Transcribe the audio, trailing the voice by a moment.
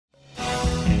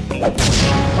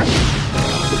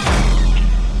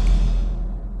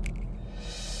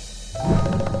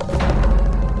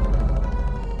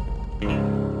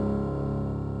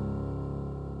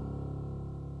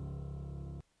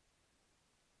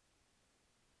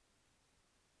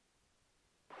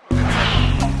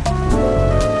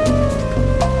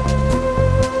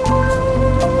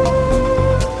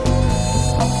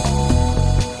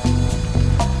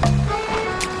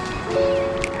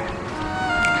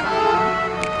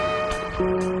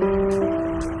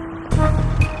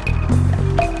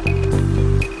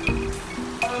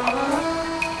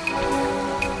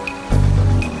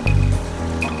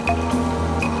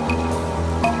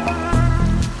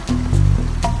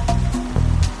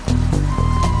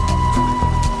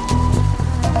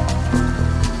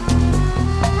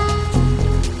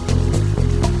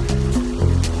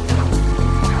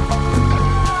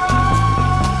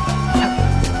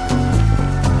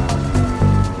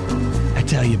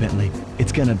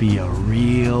It's gonna be a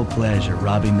real pleasure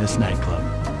robbing this nightclub.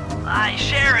 I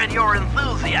share in your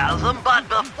enthusiasm, but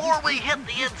before we hit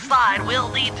the inside,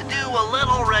 we'll need to do a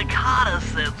little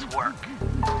reconnaissance work.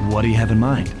 What do you have in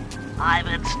mind? I've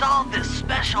installed this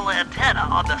special antenna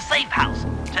on the safe house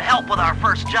to help with our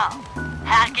first job,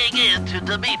 hacking into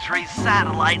Dimitri's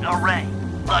satellite array.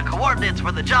 The coordinates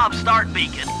for the job start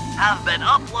beacon have been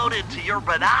uploaded to your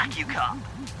binocucom.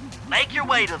 Make your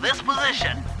way to this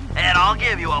position, and I'll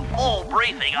give you a full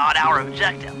briefing on our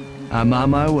objective. I'm on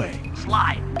my way.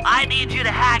 Sly, I need you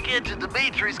to hack into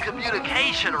Dimitri's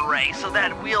communication array so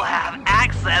that we'll have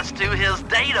access to his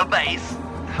database.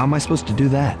 How am I supposed to do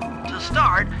that? To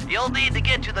start, you'll need to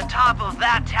get to the top of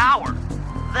that tower.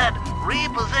 Then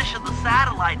reposition the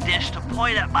satellite dish to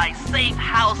point at my safe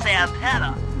house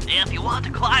antenna. If you want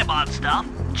to climb on stuff,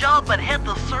 jump and hit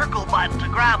the circle button to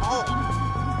grab hold.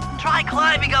 Try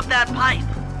climbing up that pipe.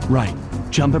 Right.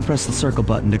 Jump and press the circle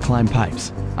button to climb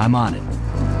pipes. I'm on it.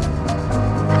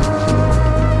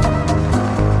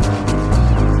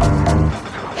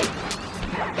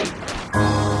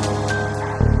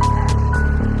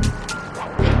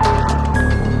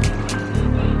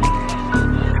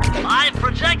 I've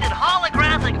projected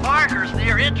holographic markers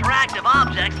near interactive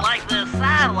objects like this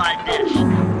satellite dish.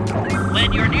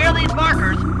 When you're near these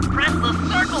markers, press the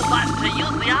circle button to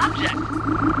use the object.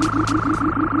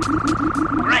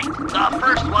 Great, the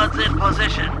first one's in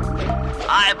position.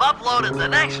 I've uploaded the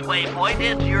next waypoint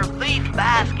into your thief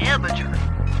mask imager.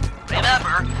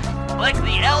 Remember, click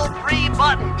the L3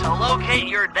 button to locate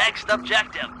your next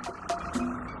objective.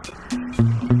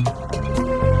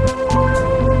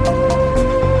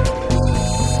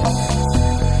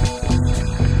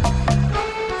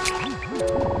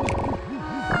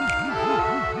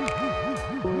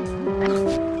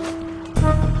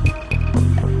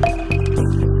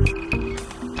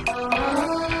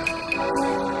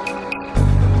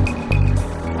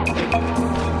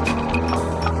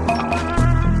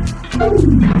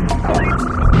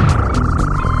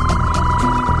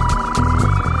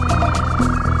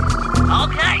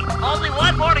 Okay, only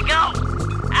one more to go.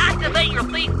 Activate your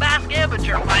thief mask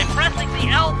imager by pressing the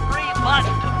L3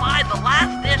 button to find the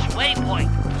last dish waypoint.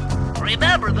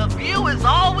 Remember, the view is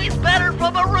always better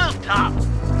from a rooftop.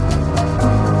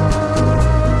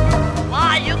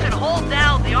 Sly, you can hold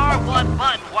down the R1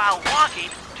 button while walking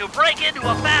to break into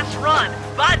a fast run,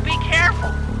 but be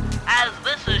careful, as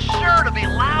this is sure to be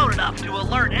loud enough to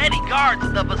alert any guards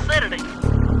in the vicinity.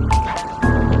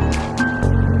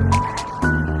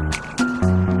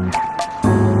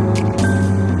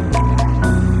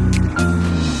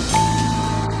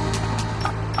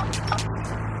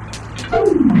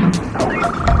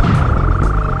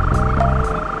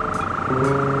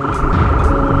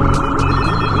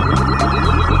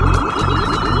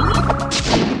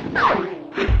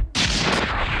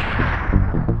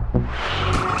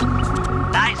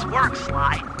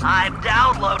 I'm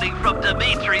downloading from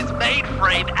Dimitri's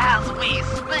mainframe as we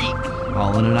speak.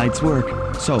 All in a night's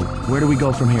work. So, where do we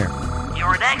go from here?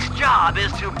 Your next job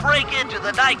is to break into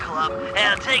the nightclub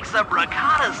and take some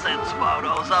reconnaissance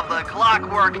photos of the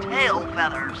clockwork tail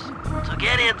feathers. To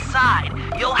get inside,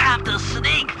 you'll have to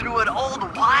sneak through an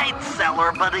old wine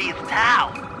cellar beneath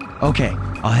town. Okay,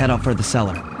 I'll head out for the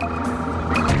cellar.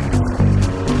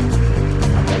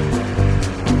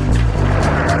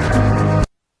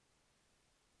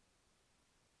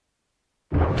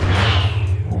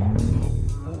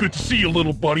 Good to see you,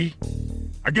 little buddy.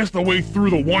 I guess the way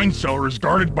through the wine cellar is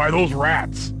guarded by those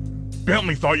rats.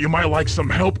 Bentley thought you might like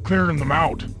some help clearing them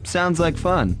out. Sounds like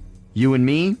fun. You and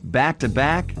me, back to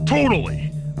back?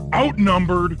 Totally.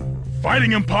 Outnumbered,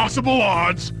 fighting impossible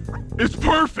odds. It's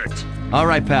perfect. All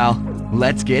right, pal.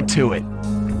 Let's get to it.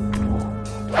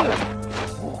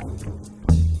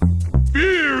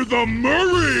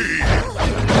 Murray!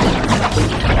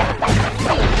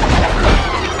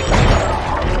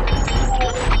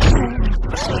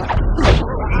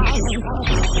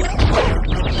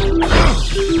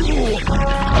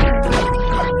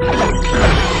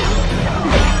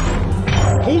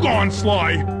 Hold on,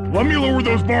 Sly. Let me lower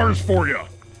those bars for you.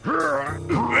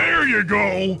 There you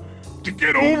go. To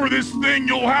get over this thing,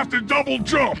 you'll have to double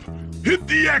jump. Hit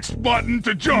the X button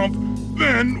to jump,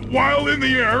 then, while in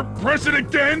the air, press it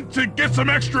again to get some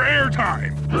extra air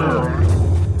time.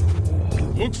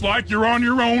 Looks like you're on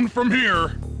your own from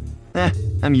here.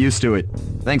 I'm used to it.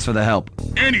 Thanks for the help.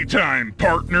 Anytime,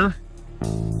 partner.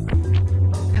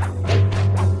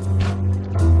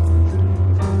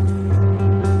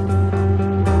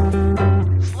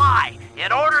 Sly,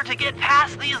 in order to get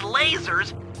past these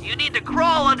lasers, you need to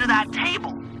crawl under that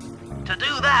table. To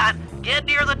do that, get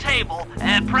near the table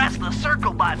and press the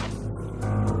circle button.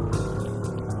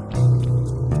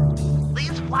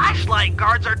 These flashlight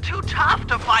guards are too tough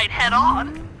to fight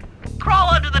head-on. Crawl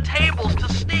under the tables to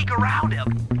sneak around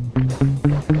him.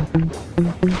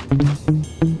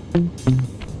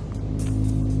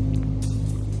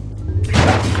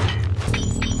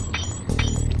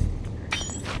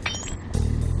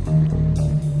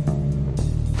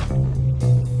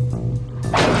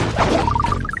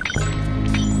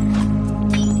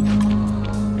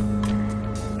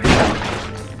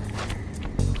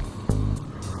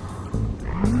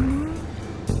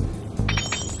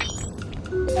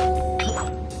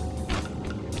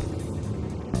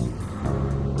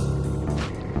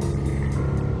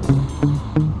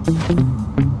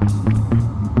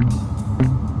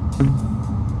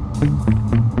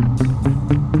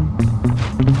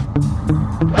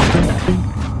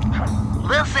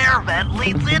 This air vent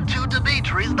leads into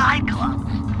Dimitri's nightclub.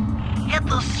 Hit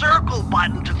the circle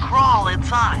button to crawl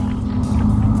inside.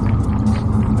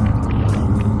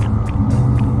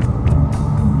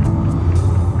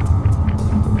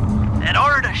 In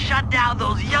order to shut down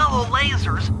those yellow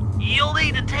lasers, you'll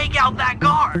need to take out that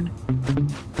guard.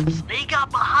 Sneak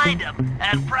up behind him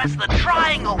and press the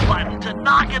triangle button to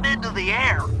knock him into the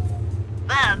air.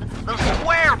 Then, the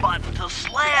square button to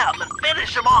slam and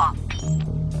finish him off.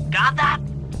 Got that?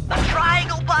 The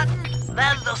triangle button,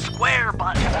 then the square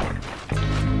button.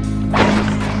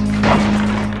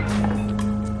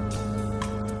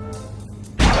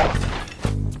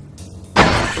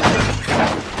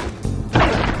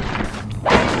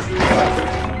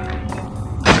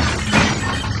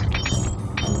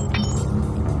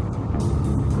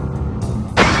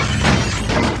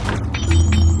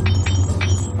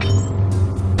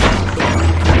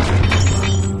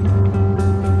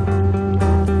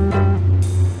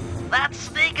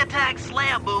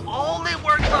 Slam move only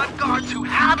works on guards who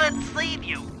haven't seen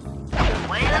you.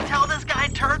 Wait until this guy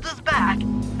turns his back,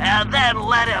 and then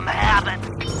let him have it.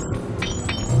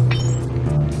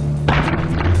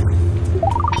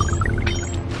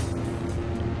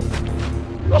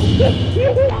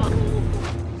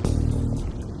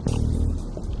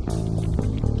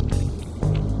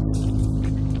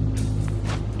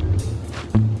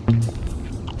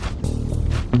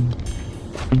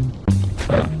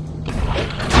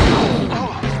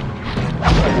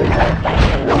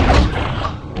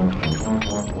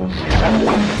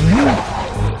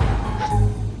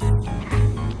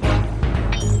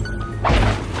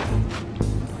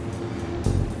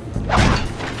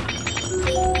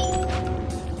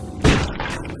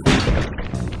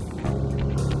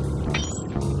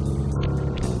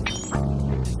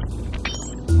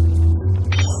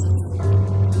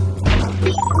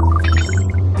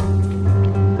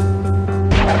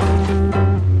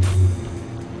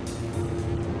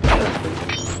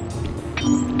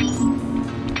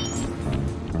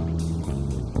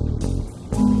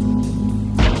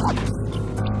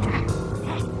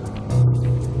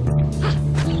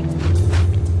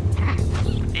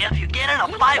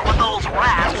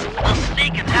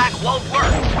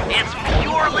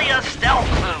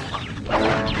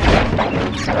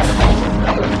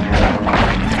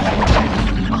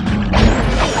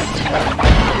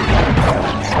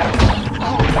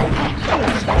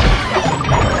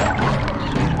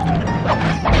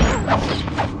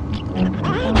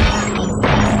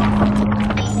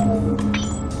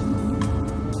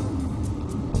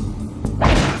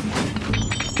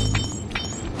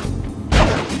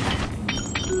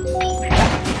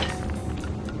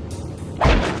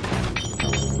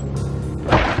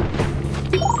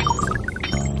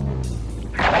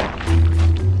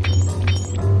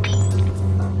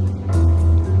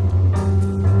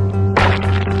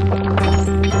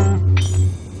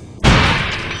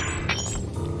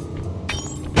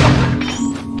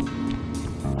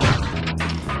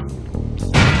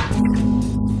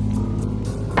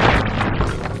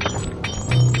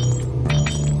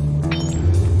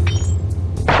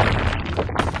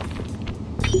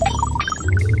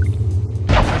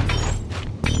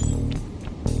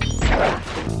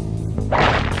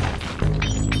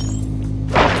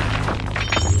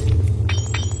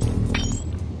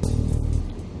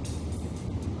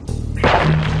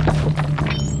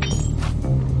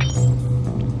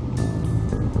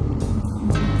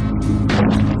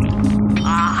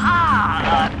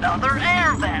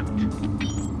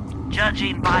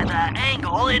 Judging by the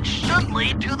angle, it should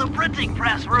lead to the printing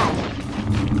press room.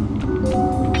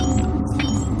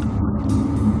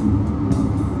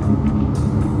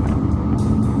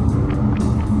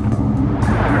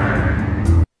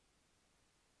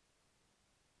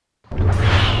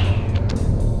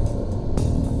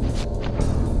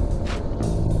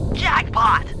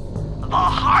 Jackpot! The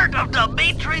heart of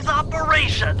Dimitri's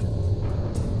operation!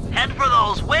 Head for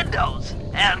those windows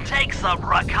and take some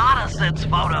reconnaissance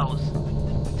photos.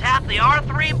 Tap the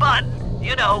R3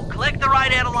 button, click the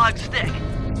right analog stick,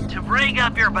 to bring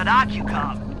up your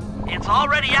binocucom. It's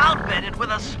already outfitted with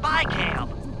a spy cam.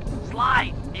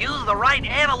 Sly, use the right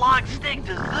analog stick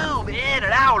to zoom in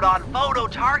and out on photo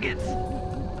targets.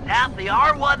 Tap the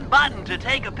R1 button to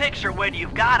take a picture when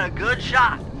you've got a good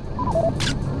shot.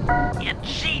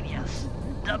 Ingenious.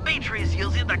 Dimitri's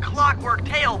using the clockwork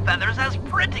tail feathers as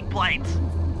printing plates.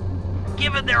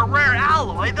 Given their rare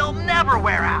alloy, they'll never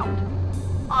wear out.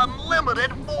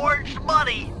 Unlimited forged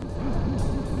money.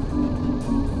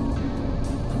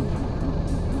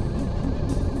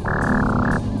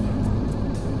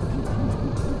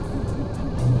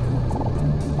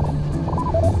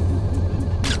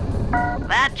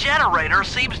 That generator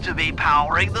seems to be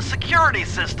powering the security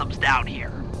systems down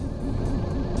here.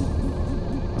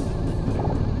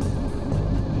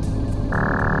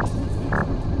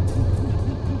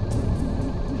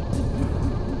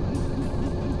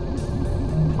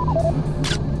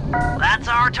 That's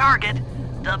our target,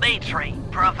 Dimitri,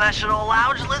 professional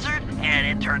lounge lizard and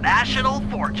international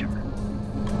forger.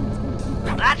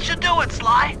 That should do it,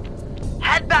 Sly.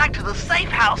 Head back to the safe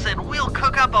house and we'll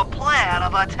cook up a plan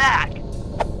of attack.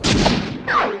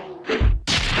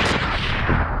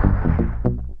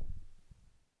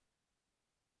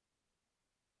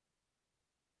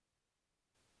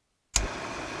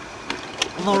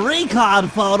 The recon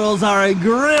photos are a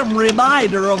grim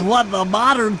reminder of what the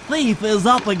modern thief is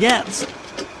up against.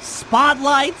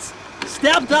 Spotlights,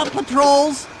 stepped-up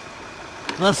patrols.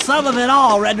 The sum of it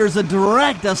all renders a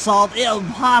direct assault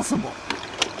impossible.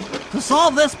 To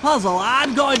solve this puzzle,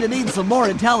 I'm going to need some more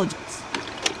intelligence.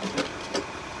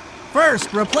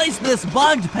 First, replace this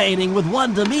bugged painting with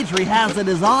one Dimitri has in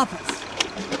his office.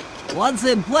 Once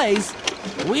in place,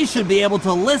 we should be able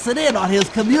to listen in on his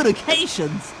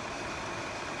communications.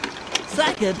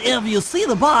 Second, if you see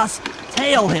the boss,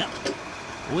 tail him.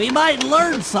 We might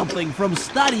learn something from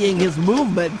studying his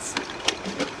movements.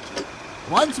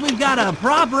 Once we've got a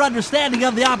proper understanding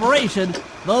of the operation,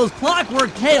 those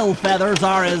clockwork tail feathers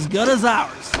are as good as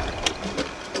ours.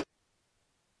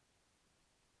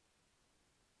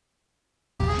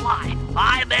 Sly,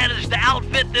 I managed to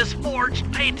outfit this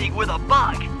forged painting with a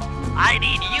bug. I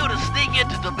need you to sneak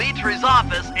into Dimitri's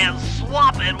office and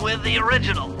swap it with the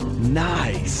original.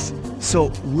 Nice.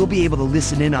 So we'll be able to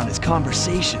listen in on his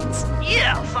conversations.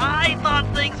 Yes, I thought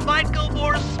things might go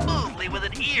more smoothly with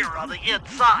an ear on the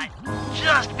inside.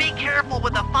 Just be careful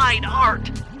with the fine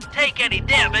art. Take any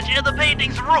damage and the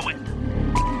painting's ruined.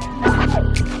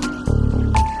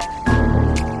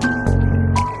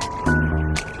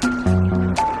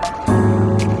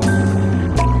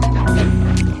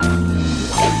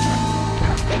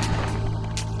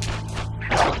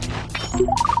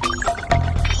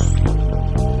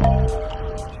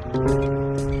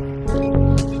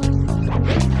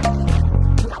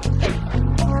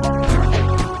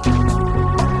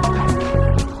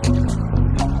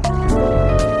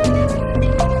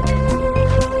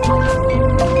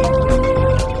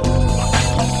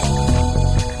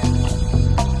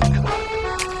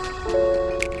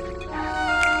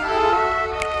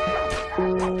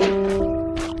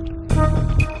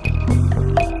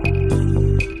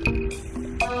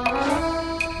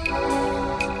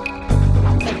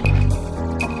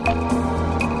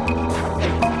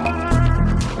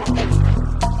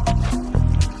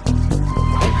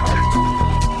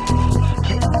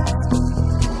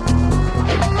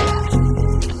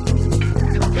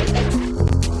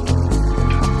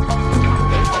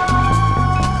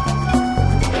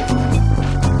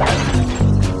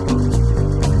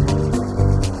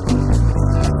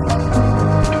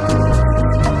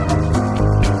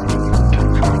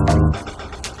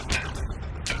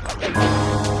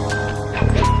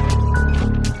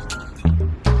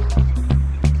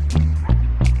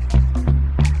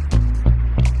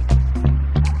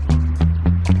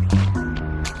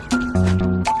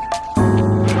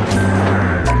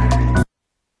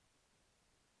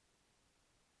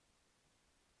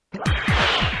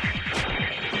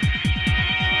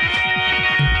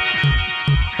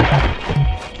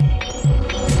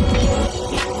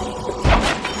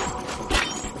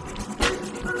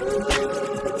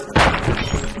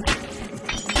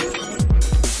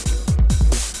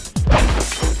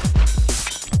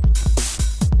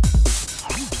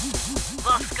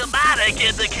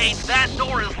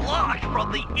 door is locked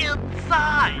from the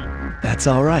inside. That's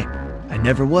all right. I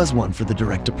never was one for the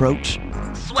direct approach.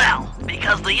 Swell,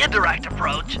 because the indirect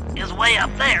approach is way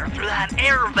up there through that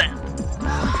air vent.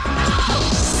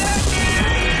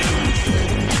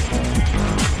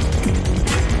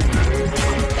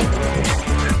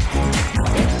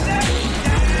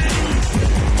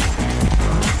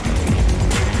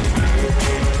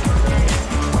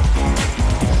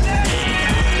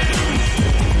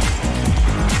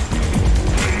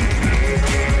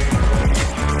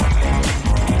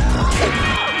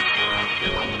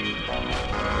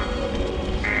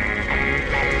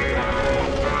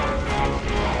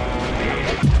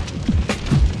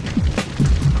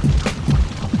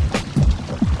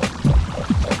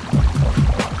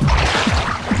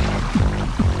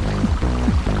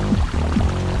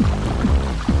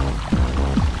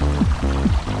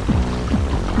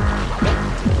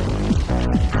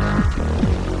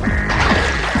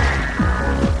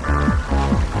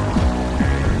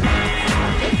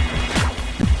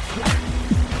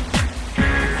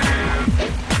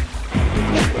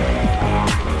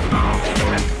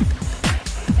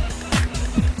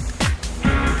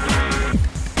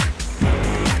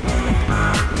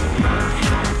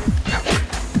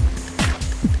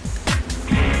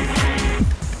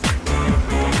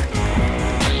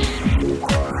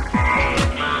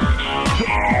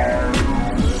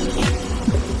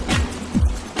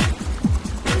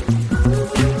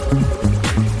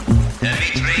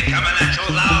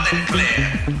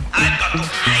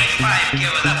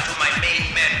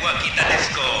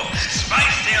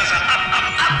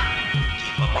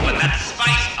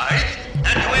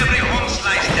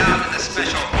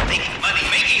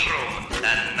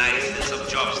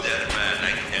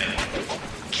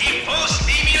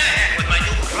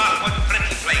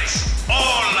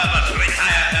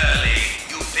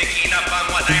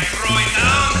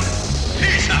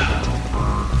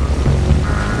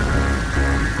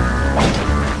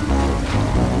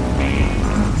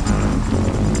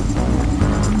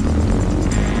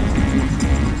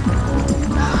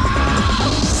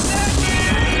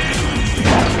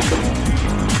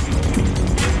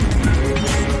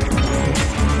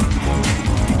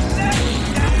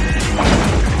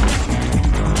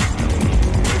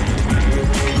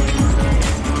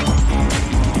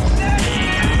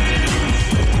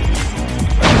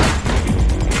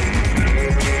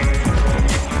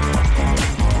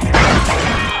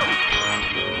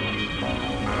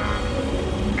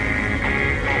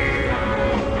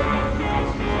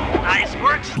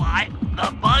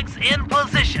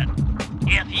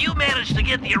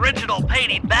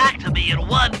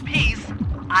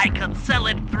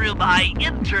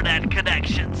 Internet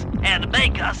connections and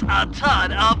make us a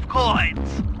ton of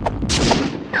coins.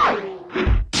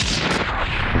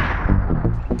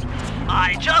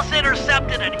 I just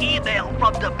intercepted an email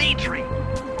from Dimitri.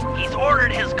 He's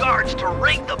ordered his guards to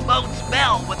ring the boat's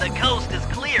bell when the coast is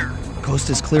clear. Coast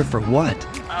is clear for what?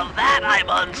 Of that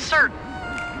I'm uncertain.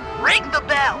 Ring the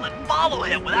bell and follow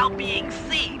him without being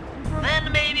seen.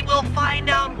 Then maybe we'll find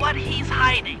out what he's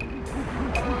hiding.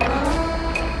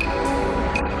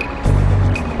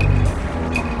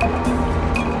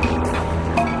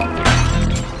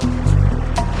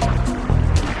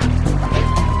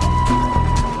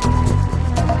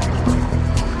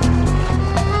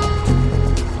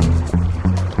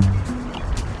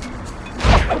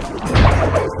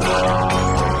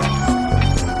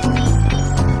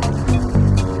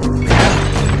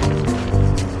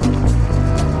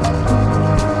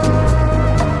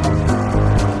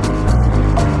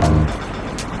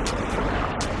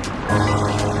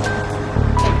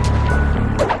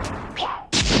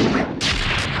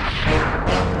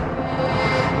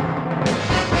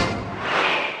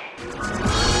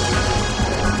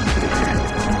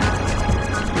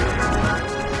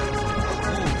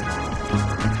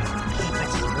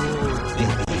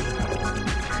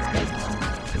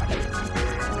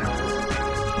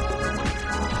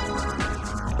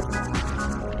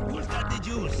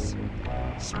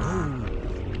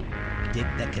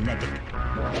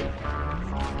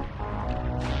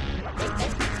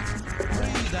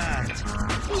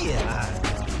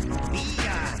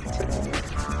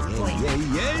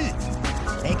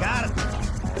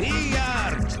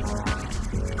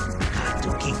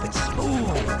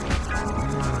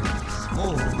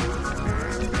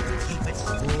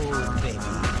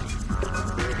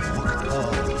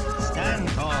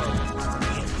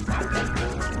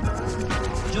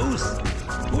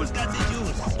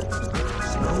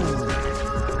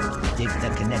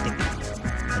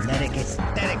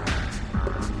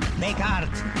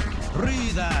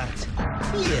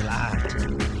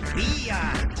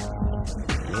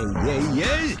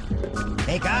 Yeah.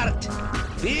 Make art.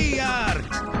 Be art.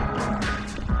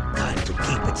 Got to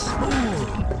keep it smooth.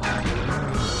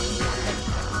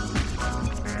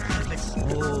 Keep it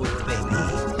smooth, baby.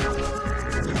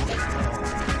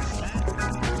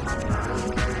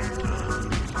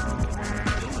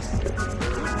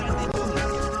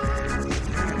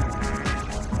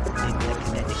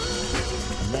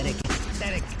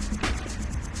 Aesthetic.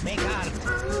 Make art.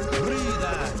 Breathe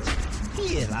art.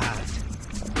 Feel art.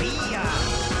 Be art.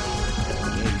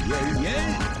 Yeah.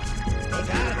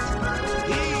 Make art.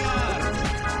 Be art.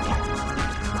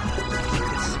 Keep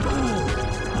it smooth.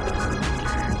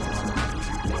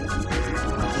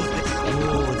 Keep it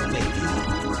smooth, baby.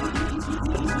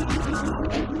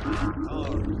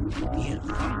 Oh, feel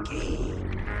funky.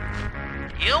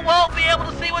 You won't be able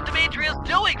to see what Dimitri is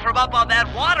doing from up on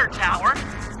that water tower.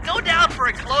 Go down for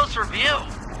a closer view.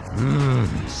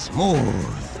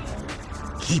 Smooth.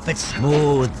 Keep it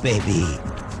smooth, baby.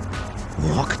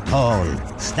 Walk tall.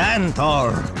 Stand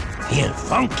tall. Feel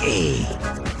funky.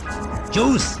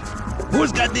 Juice.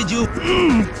 Who's got the juice?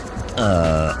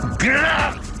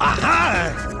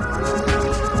 Aha!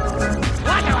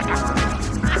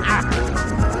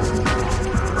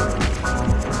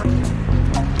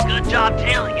 Good job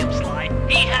tailing him, Sly.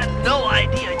 He had no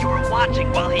idea you were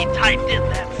watching while he typed in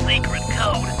that secret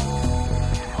code.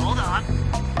 Hold on.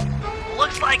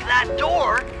 Looks like that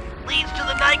door leads to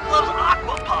the nightclub's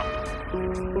aqua pump.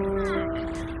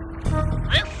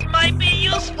 This might be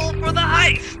useful for the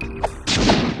heist.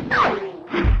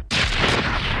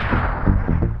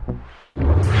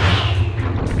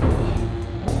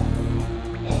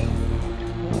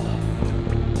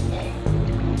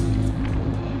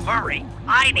 Hurry,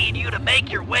 I need you to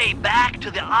make your way back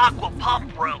to the aqua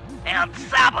pump room and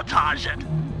sabotage it.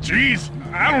 Jeez,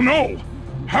 I don't know.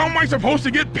 How am I supposed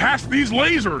to get past these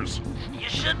lasers? You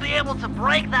should be able to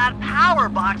break that power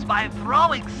box by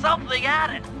throwing something at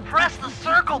it. Press the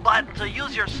circle button to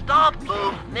use your stomp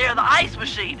move near the ice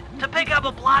machine to pick up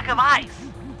a block of ice.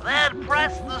 Then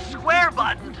press the square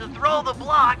button to throw the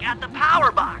block at the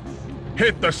power box.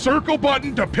 Hit the circle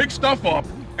button to pick stuff up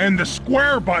and the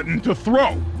square button to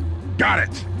throw. Got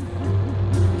it.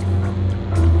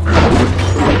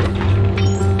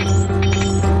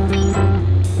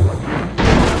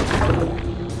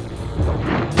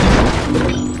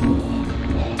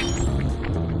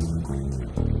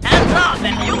 Heads up,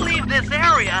 if you leave this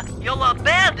area, you'll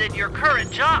abandon your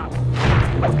current job.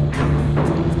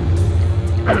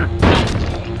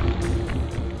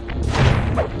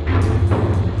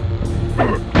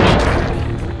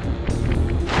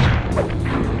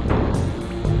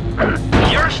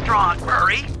 You're strong,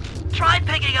 Murray. Try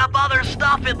picking up other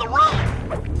stuff in the room.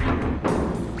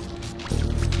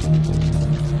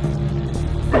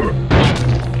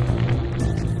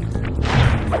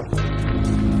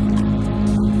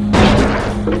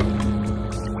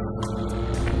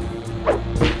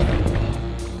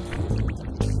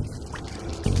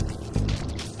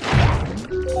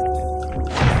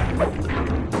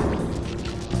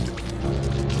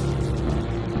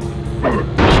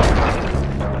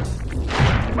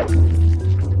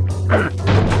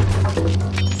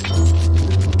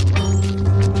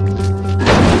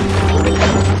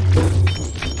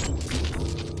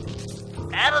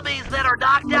 Enemies that are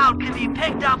knocked out can be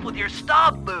picked up with your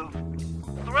stomp move.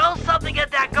 Throw something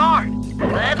at that guard,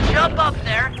 then jump up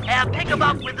there and pick him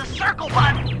up with the circle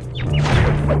button.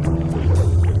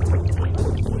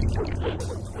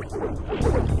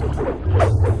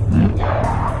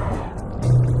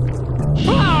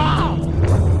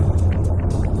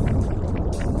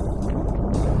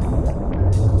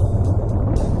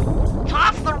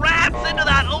 Toss the rats into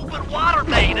that open water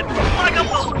main and plug up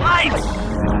those pipes.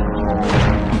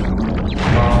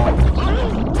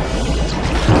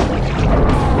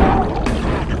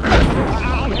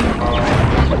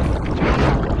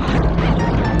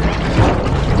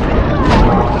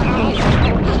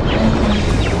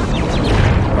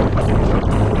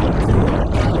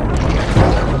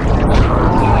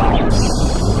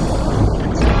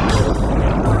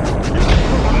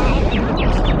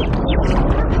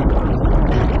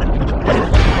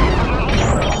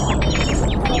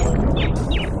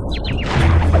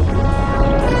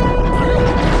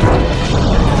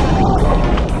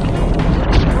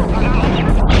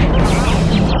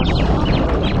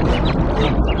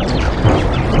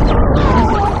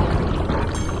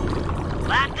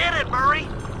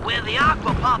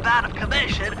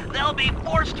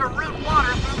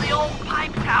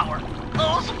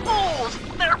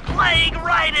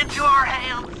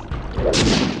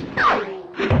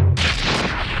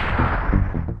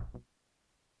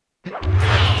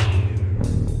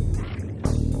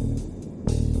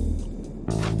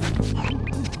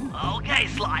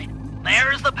 Sly.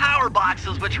 There's the power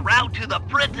boxes which route to the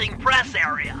printing press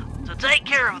area. To take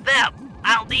care of them,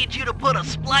 I'll need you to put a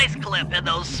splice clip in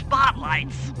those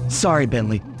spotlights. Sorry,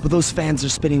 Bentley, but those fans are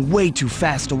spinning way too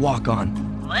fast to walk on.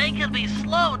 They can be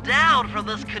slowed down from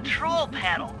this control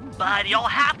panel, but you'll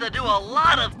have to do a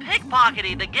lot of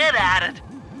pickpocketing to get at it.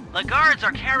 The guards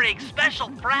are carrying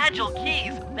special fragile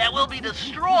keys that will be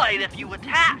destroyed if you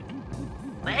attack.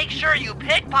 Make sure you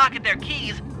pickpocket their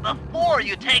keys before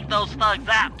you take those thugs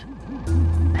out.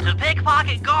 To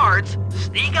pickpocket guards,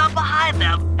 sneak up behind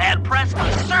them and press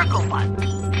the circle button.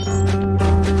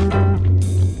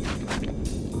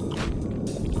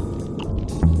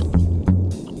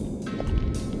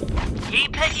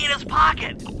 Keep picking his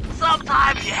pocket.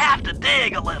 Sometimes you have to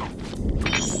dig a little.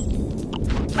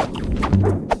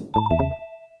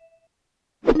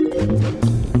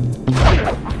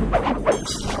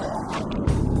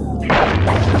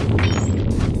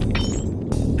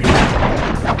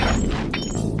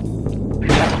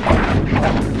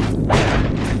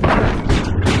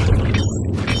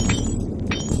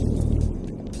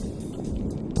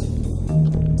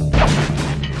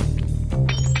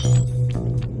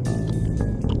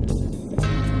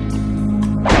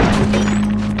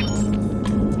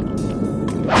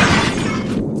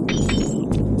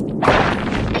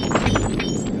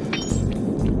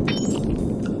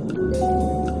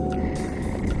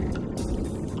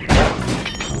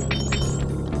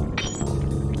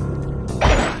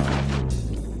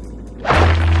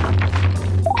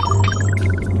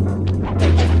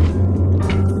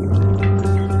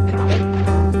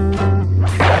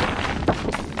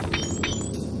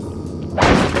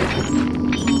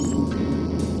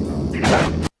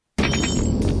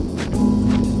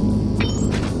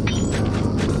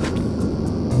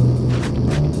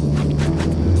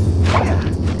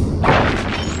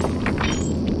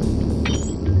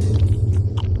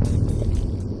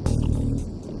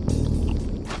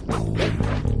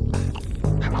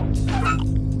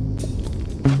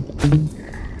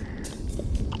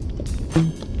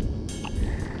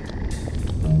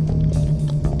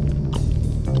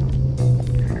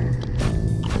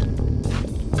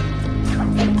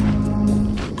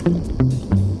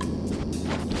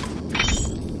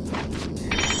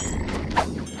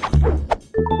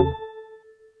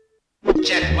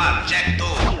 Check 1, check 2.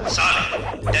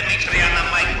 Solid. Dimitri on the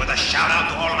mic with a shout out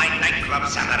to all my nightclub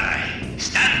samurai.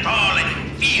 Stand tall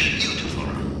and feel beautiful.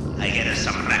 I get us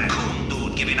some raccoon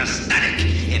dude giving us static.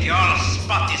 If you all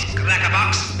spot this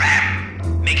crackerbox,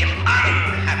 bam! Make him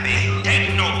unhappy.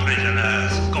 Take no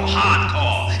prisoners. Go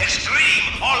hardcore.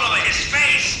 Extreme all over his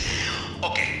face.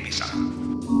 Okay, peace out.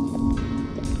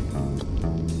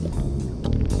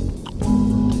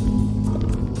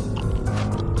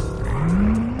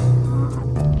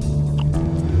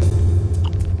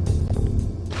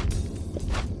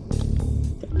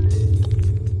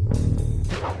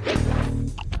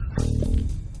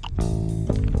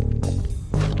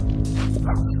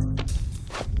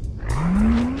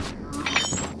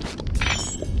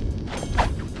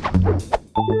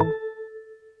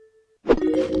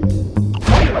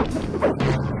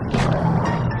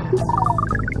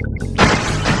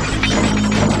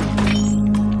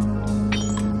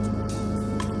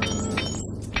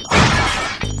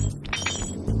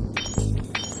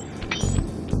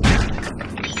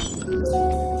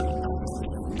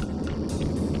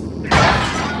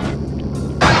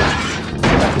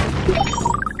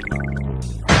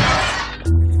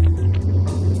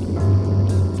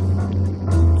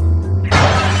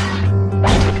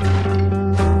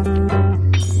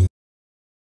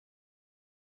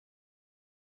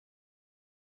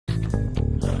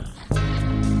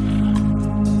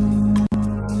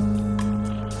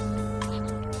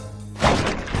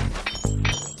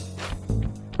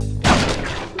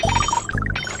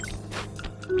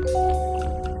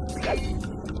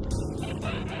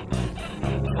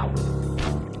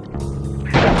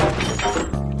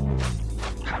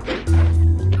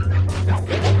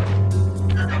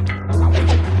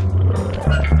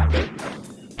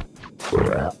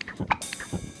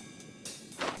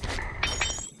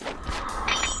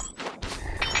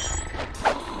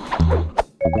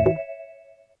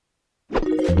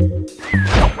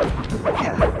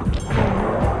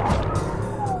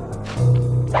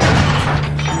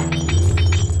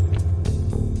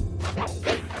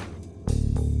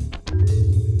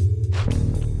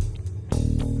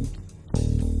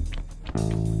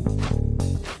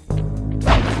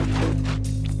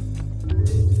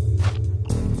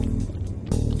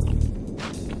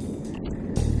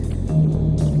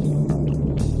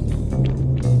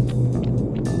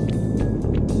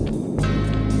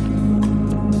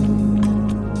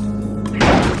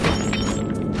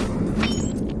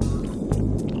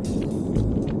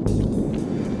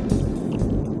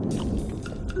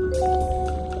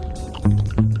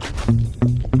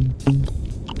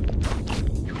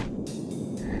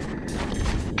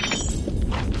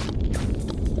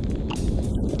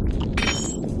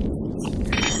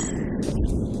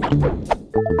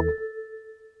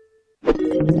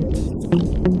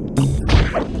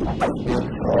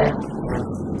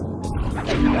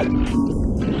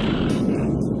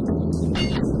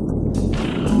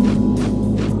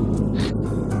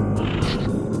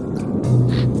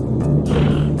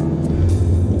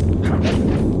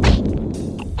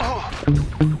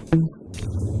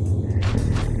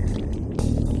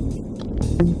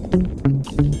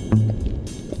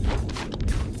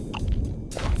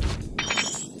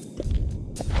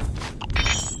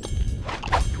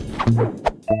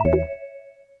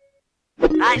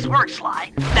 Nice work,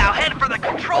 Sly. Now head for the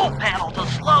control panel to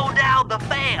slow down the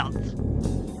fans.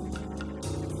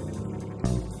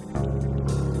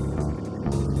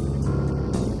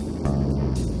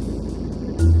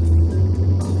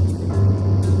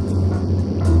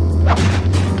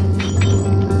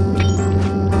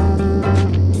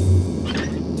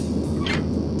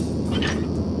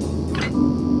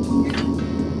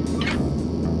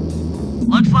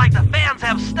 Looks like the fans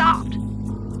have stopped.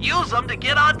 Use them to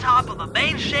get on top of the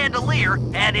main chandelier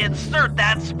and insert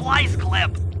that splice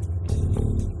clip.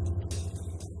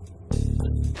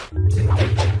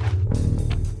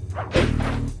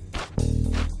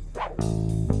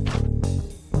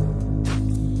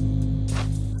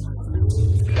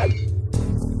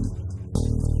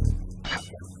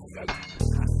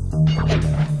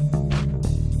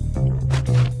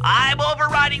 I'm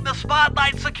overriding the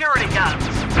spotlight security guns.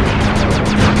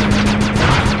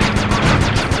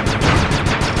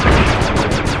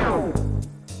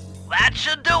 That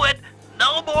should do it.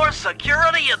 No more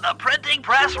security in the printing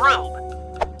press room.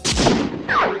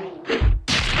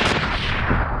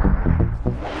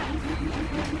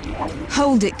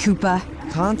 Hold it, Cooper.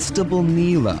 Constable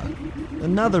Neela.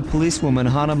 Another policewoman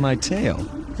hot on my tail.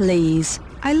 Please.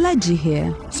 I led you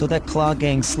here. So that Claw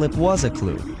Gang slip was a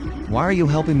clue. Why are you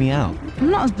helping me out? I'm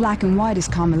not as black and white as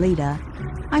Carmelita.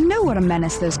 I know what a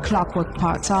menace those clockwork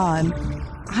parts are, and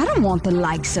I don't want the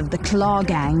likes of the Claw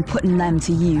Gang putting them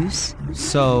to use.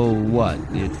 So what?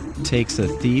 It takes a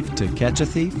thief to catch a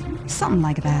thief? Something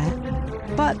like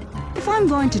that. But if I'm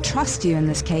going to trust you in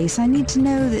this case, I need to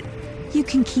know that you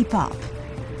can keep up.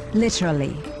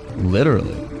 Literally.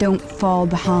 Literally? Don't fall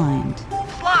behind.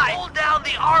 Sly, hold down the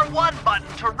R1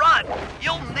 button to run.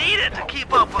 You'll need it to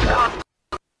keep up with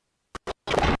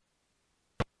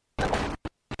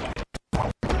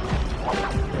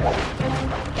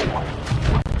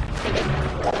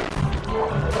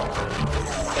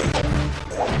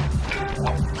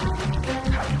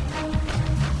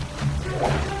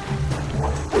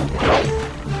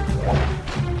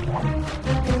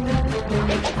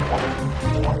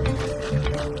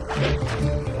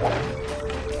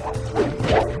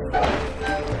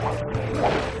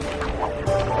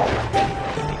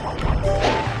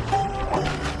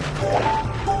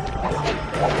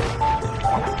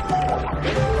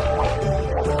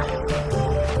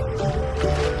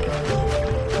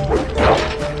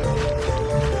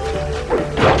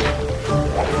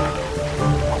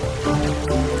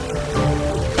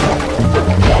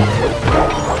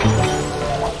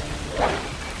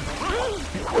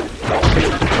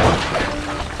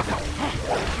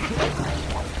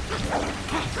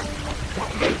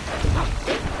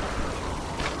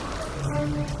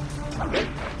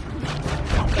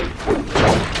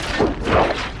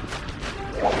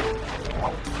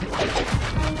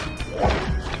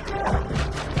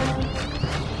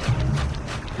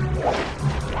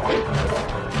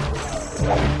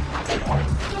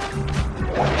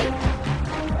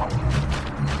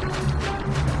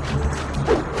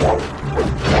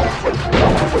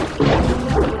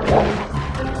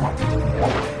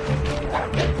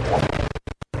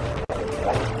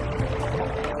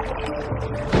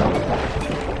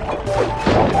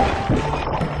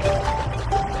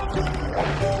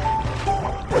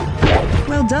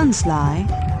Well done,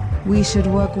 Sly. We should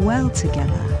work well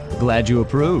together. Glad you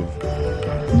approve.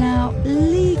 Now,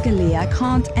 legally, I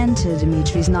can't enter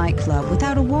Dimitri's nightclub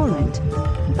without a warrant.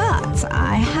 But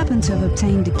I happen to have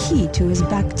obtained a key to his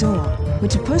back door,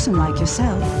 which a person like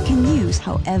yourself can use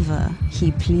however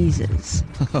he pleases.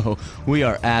 Oh, we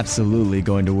are absolutely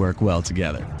going to work well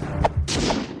together.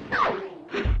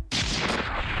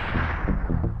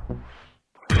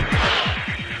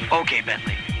 Okay,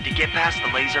 Bentley. To get past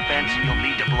the laser fence, you'll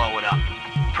need to blow it up.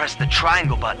 Press the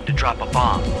triangle button to drop a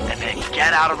bomb, and then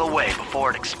get out of the way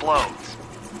before it explodes.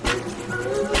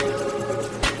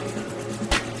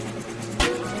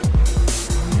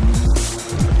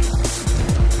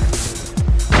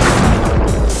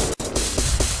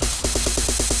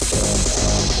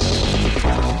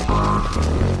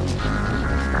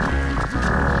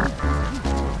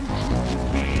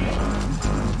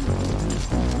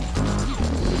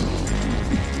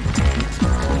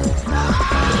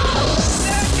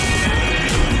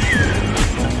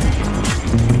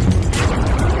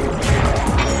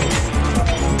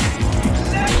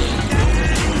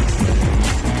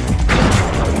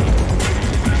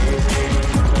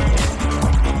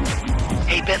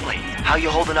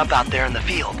 holding up out there in the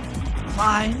field?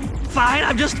 Fine,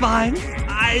 I'm just fine.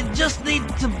 I just need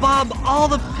to bomb all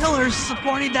the pillars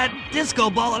supporting that disco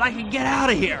ball and I can get out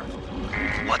of here.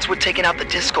 What's with taking out the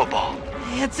disco ball?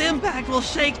 Its impact will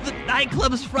shake the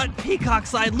nightclub's front peacock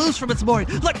sign loose from its mooring.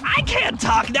 Look, I can't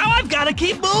talk now. I've got to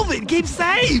keep moving, keep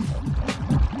safe.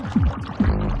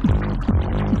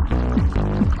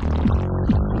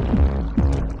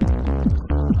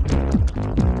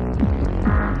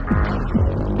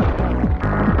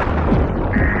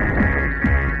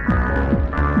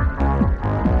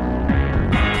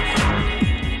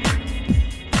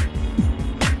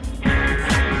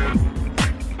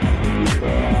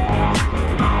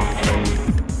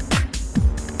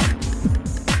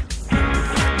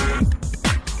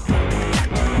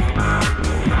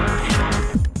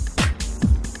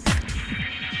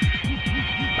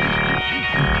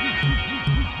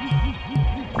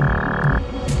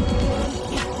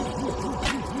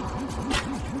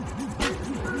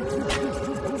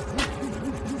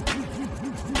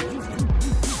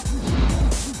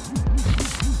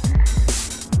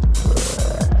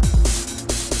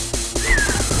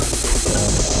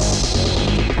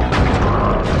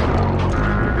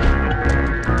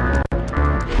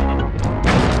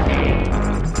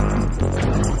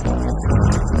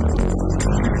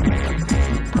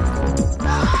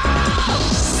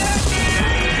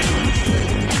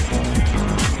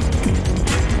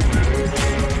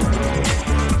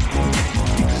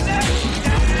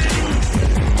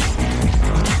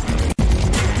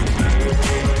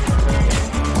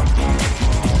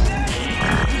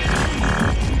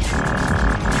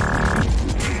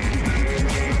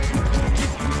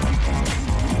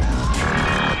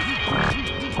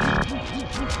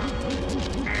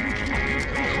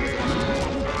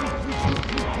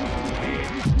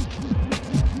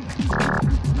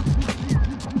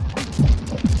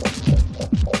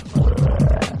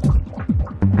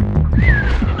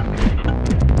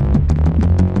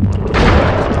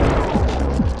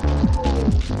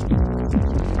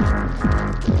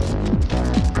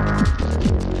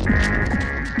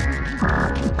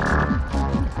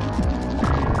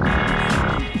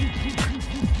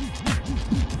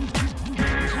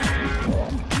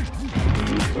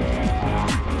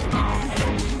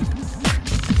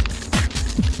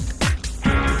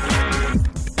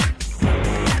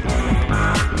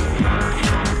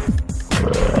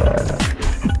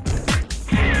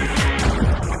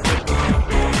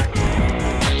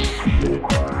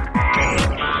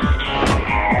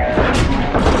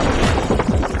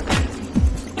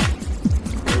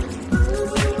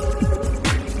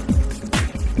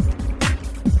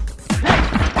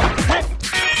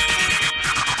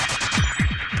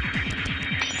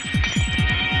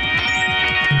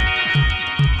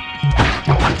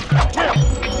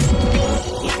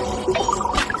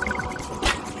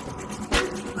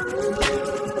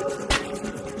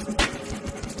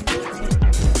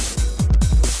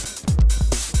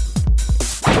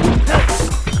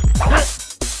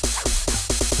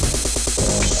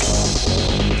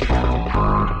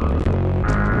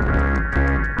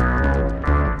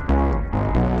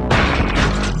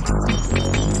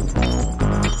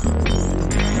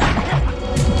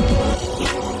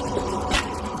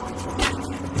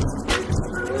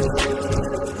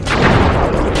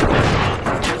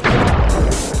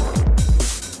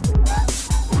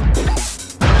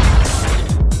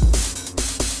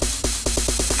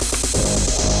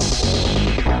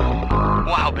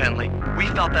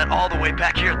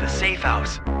 Back here at the safe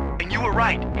house. And you were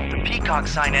right. The peacock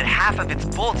sign had half of its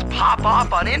bolts pop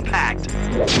off on impact.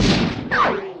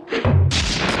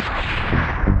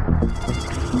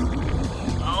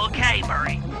 Okay,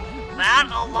 Murray.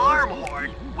 That alarm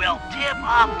horn will tip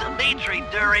off Dimitri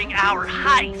during our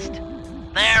heist.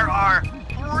 There are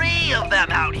 3 of them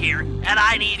out here, and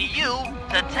I need you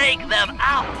to take them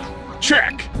out.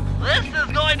 Check. This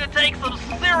is going to take some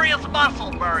serious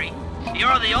muscle, Murray.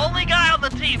 You're the only guy on the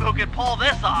team who can pull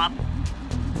this off.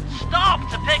 Stop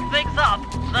to pick things up,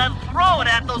 then throw it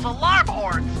at those alarm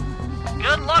horns.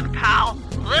 Good luck, pal.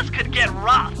 This could get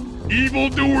rough.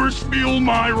 Evildoers feel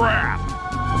my wrath.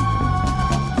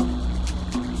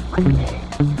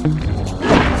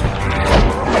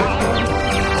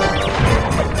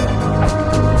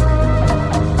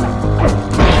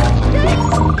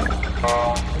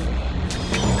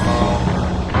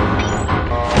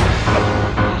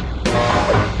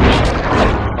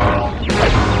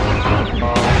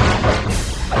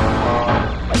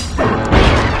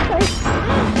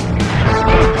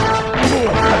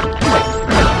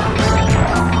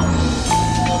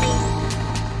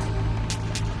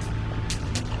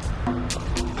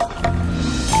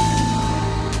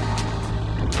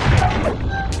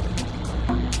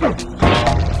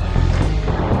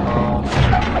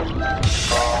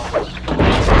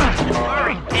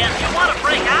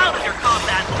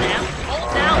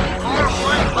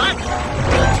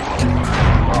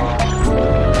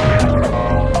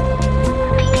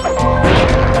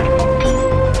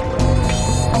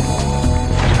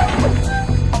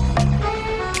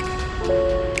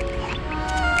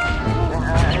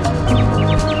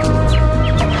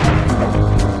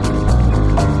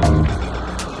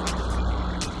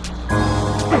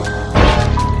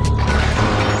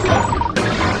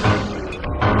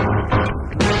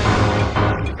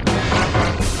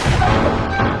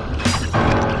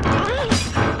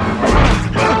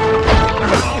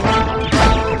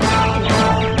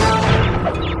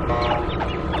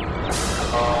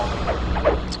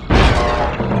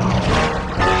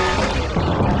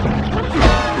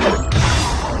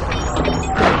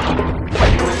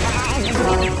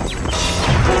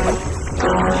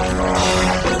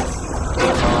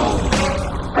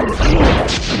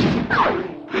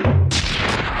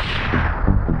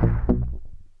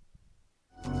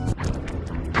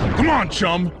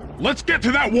 chum. Let's get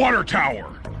to that water tower.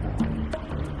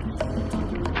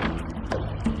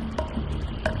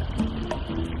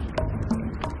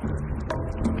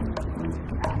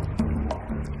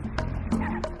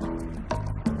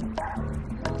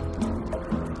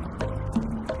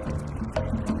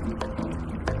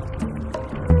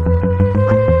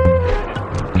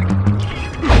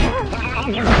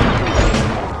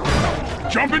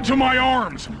 Jump into my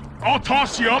arms. I'll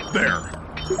toss you up there.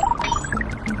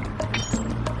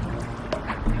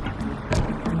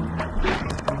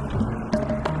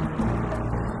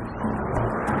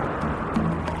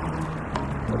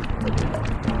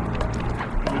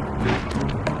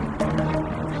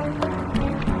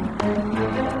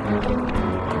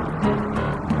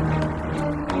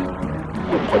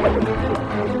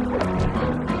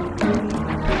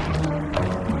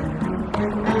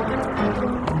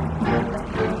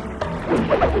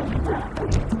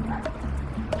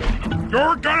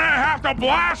 You're gonna have to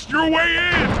blast your way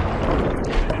in!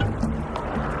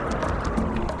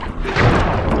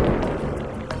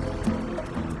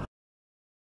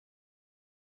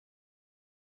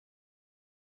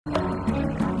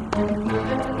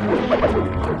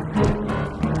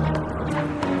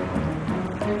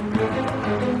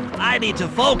 I need to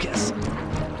focus.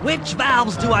 Which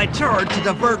valves do I turn to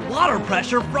divert water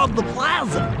pressure from the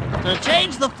plaza? To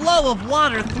change the flow of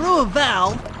water through a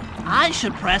valve, I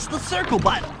should press the circle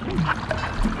button.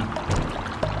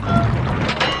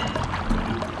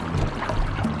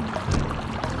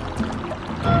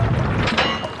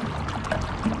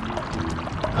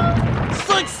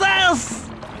 Success!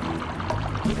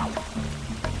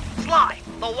 Sly,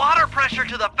 the water pressure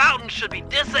to the fountain should be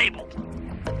disabled.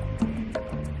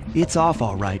 It's off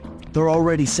all right. They're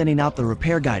already sending out the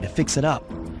repair guy to fix it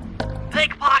up.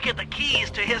 Pickpocket the keys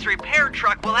to his repair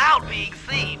truck without being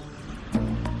seen.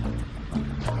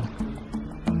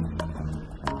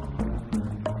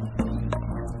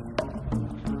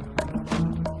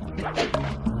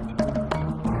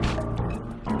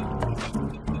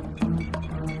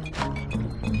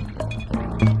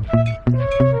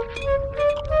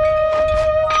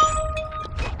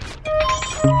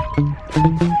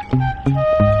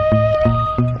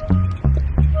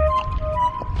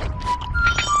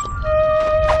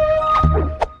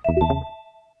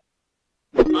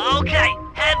 Okay,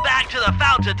 head back to the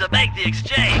fountain to make the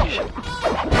exchange.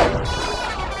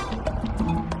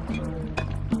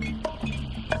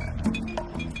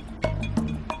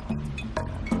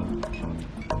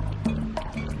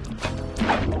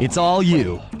 It's all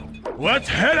you. Let's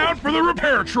head out for the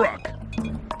repair truck.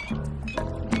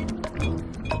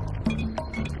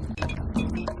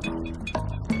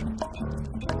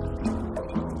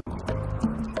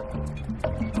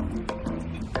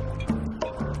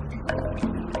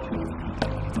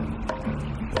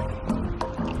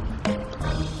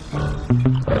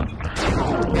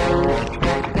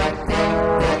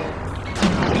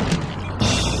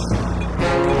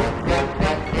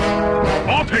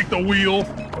 I'll take the wheel.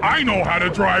 I know how to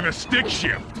drive a stick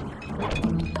shift.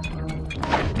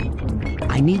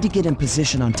 I need to get in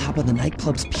position on top of the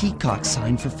nightclub's peacock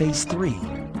sign for Phase 3.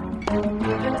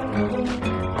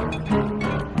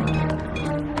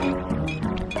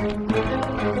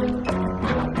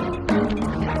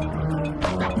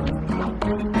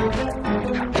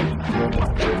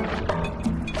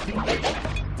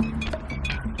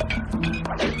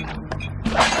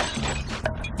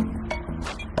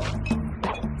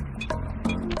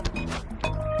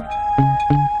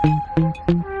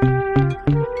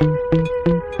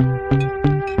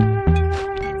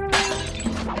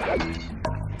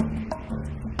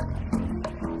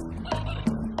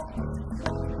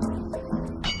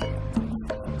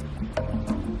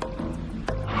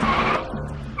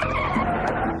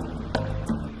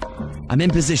 I'm in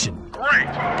position. Great!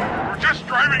 We're just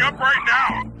driving up right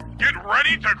now. Get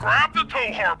ready to grab the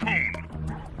tow harpoon.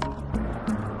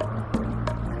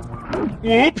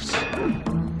 Whoops!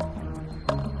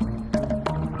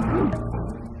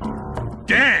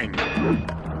 Dang!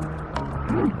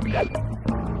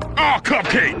 Aw,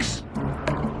 cupcakes!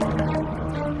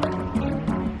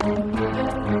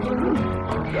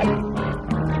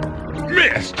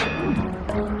 Missed!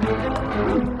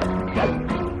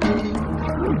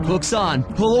 Hook's on.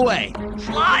 Pull away.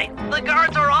 Sly, the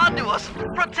guards are onto us.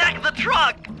 Protect the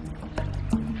truck.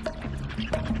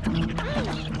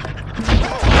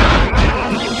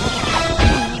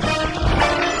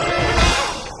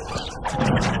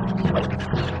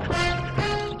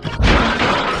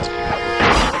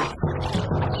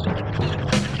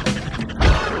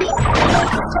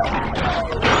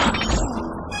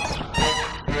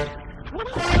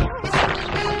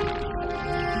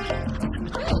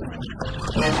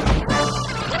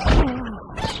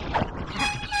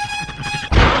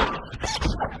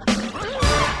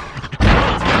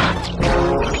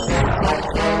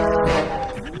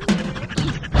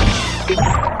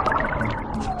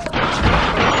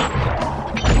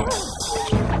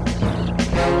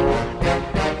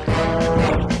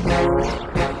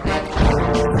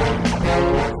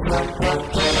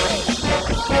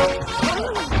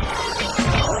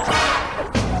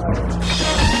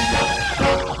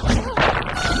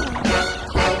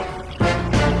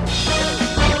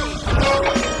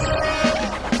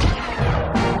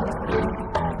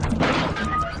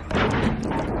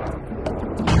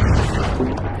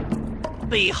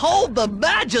 Behold the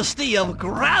majesty of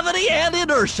gravity and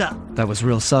inertia. That was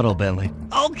real subtle, Bentley.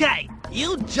 Okay,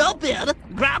 you jump in,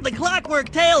 grab the clockwork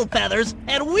tail feathers,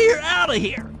 and we're out of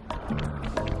here.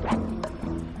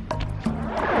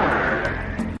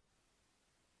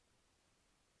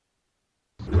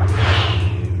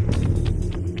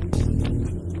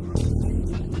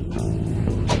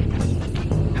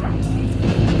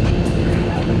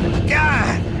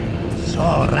 So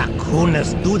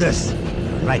raccooners do this.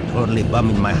 Right totally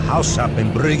bumming my house up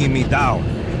and bringing me down.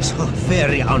 So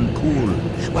very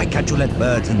uncool. Why can't you let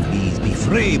birds and bees be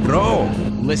free, bro?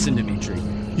 Listen, Dimitri.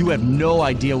 You have no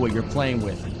idea what you're playing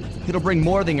with. It'll bring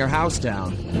more than your house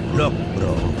down. Look,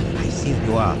 bro, I see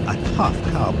you are a tough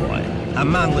cowboy. A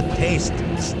man with taste,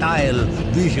 style,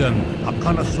 vision, a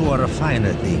connoisseur of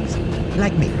finer things.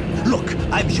 Like me. Look,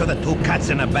 I'm sure the two cats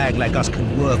in a bag like us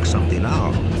can work something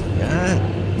out.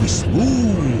 Yeah? We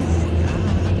smooth. Yeah?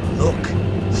 Look,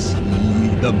 see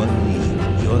the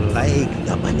money. You like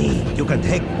the money. You can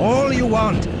take all you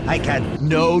want. I can...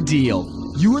 No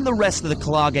deal. You and the rest of the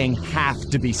Claw Gang have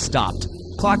to be stopped.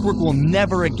 Clockwork will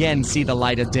never again see the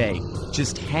light of day.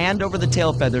 Just hand over the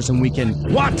tail feathers and we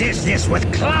can... What is this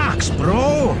with clocks,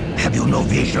 bro? Have you no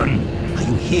vision? Are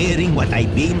you hearing what I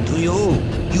beam to you?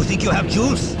 You think you have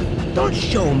juice? Don't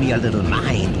show me a little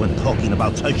mind when talking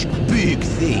about such big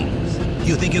things.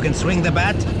 You think you can swing the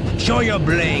bat? Show your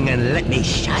bling and let me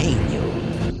shine you.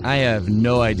 I have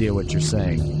no idea what you're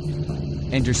saying.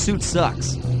 And your suit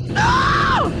sucks.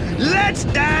 No! Let's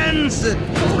dance!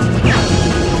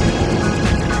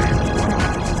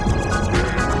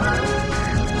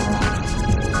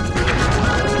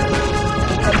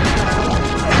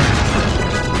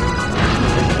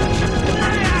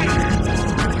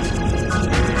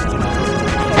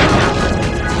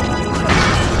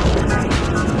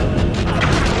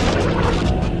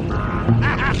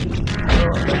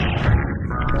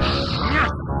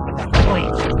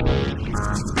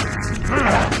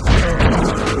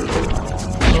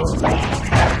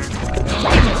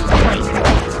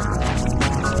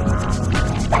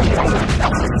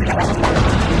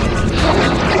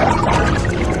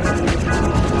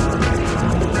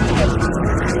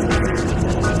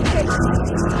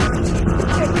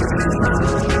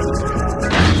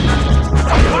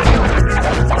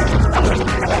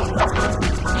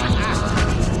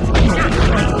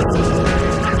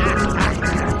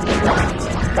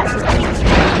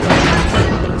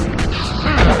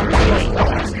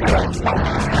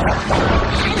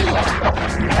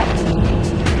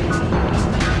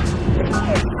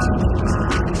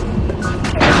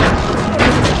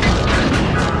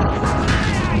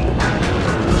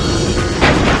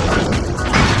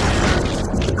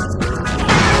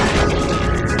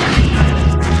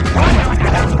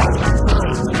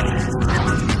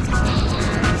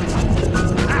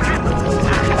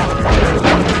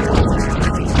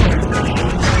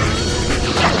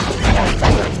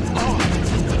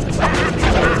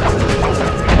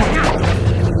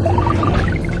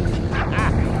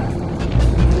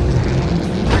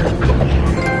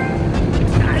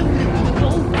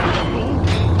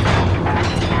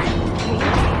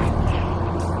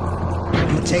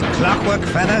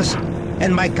 Feathers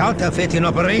and my counterfeit in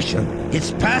operation.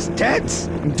 It's past tense.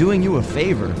 I'm doing you a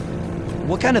favor.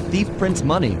 What kind of thief prints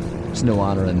money? There's no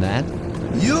honor in that.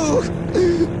 You...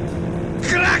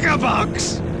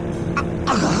 crackerbox!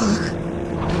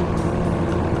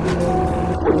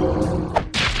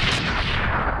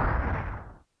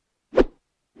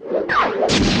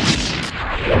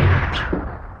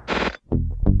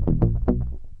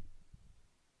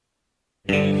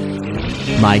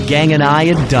 My gang and I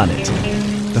had done it.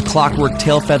 The clockwork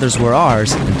tail feathers were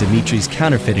ours, and Dimitri's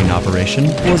counterfeiting operation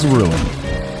was ruined.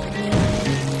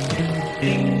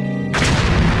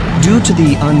 Due to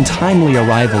the untimely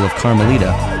arrival of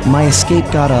Carmelita, my escape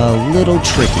got a little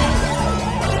tricky.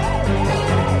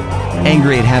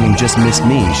 Angry at having just missed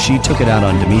me, she took it out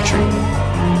on Dimitri,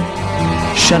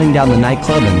 shutting down the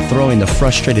nightclub and throwing the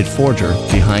frustrated forger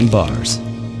behind bars.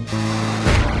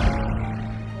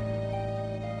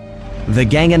 The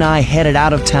gang and I headed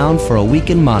out of town for a week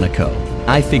in Monaco.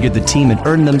 I figured the team had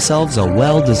earned themselves a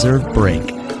well-deserved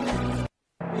break.